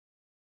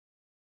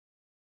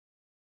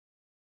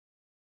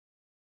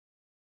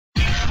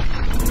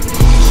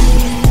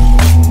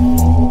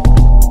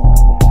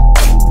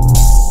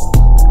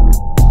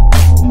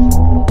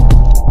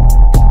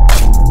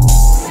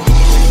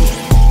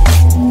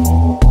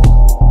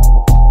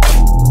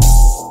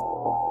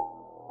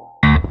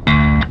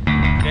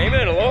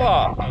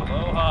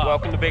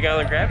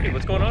Gravity.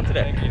 What's going on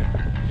today? Thank you.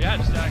 Yeah,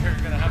 just out here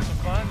gonna have some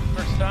fun.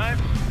 First time.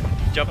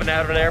 Jumping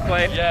out of an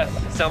airplane? Yes.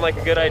 Sound like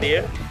a good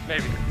idea?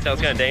 Maybe.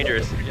 Sounds kind of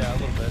dangerous. Yeah, a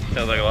little bit.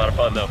 Sounds like a lot of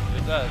fun though.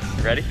 It does.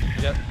 You ready?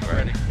 Yep, All right,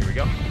 ready. Here we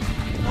go.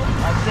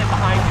 I'll sit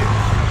behind you.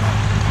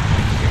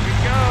 Here we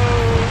go.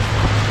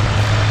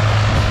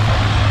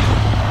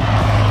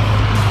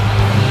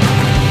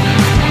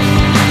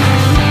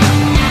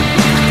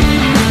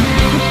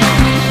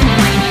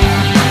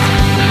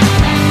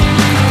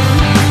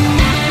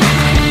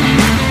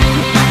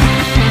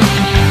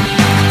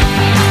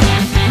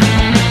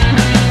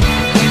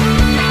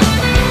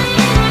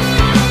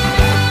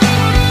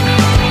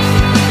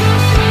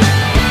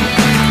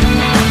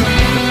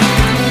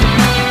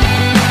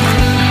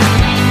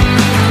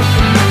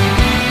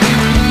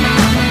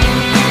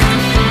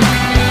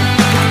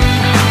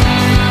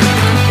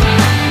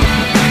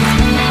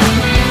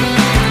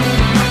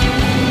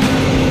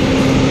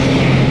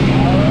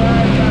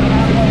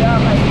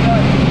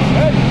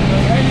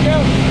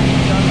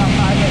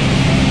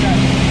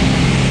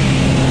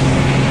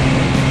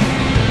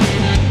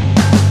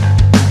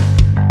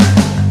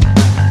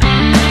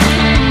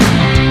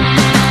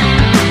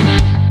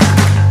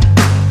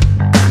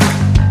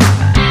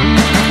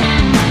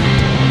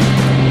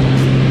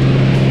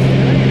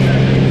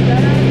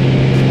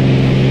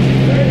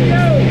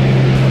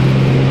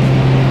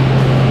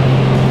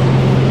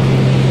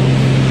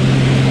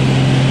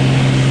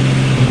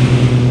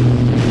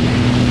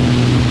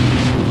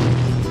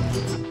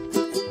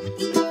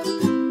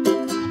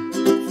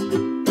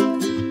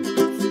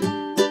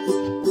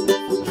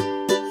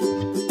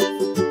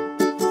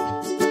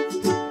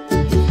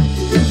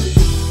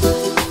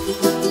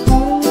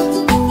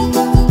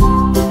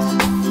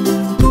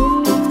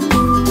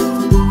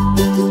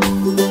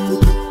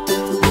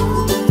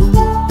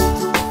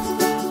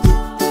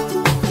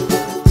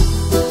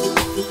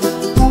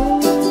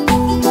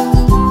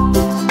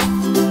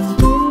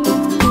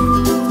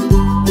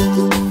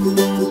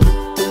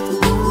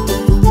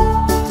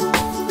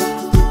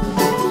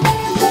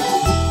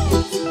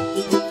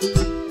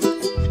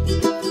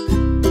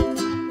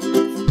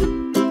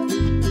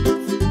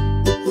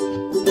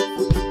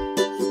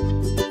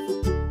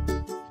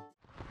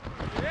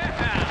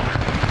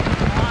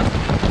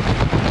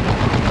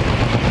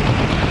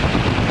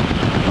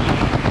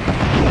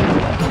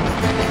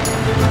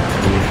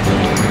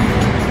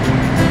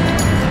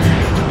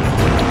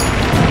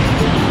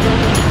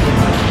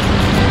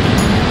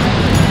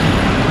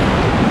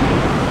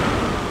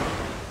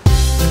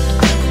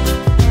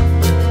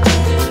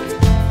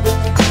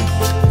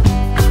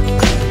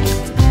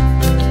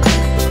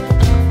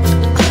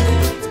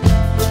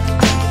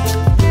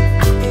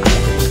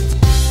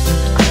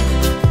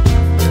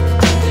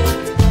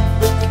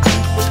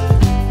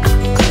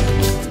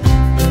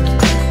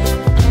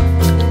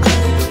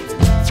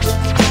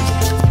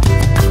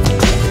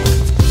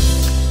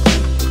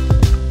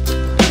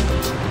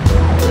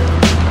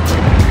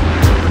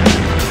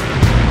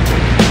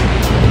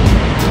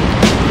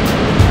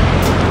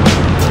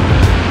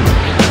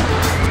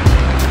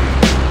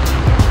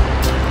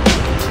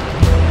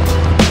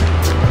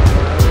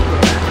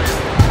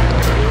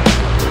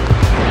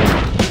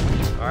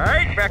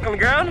 Back on the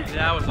ground? Yeah,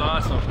 that was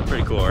awesome.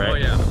 Pretty cool, right? Oh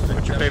yeah.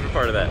 What's your favorite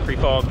part of that?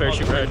 Free-fall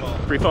parachute ride?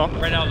 Free-fall?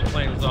 Right out of the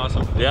plane was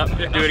awesome. Yep.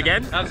 Yeah. Do it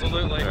again?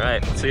 Absolutely. All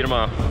right. See you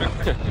tomorrow.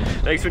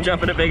 Thanks for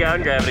jumping at Big I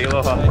in Gravity.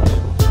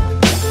 Aloha.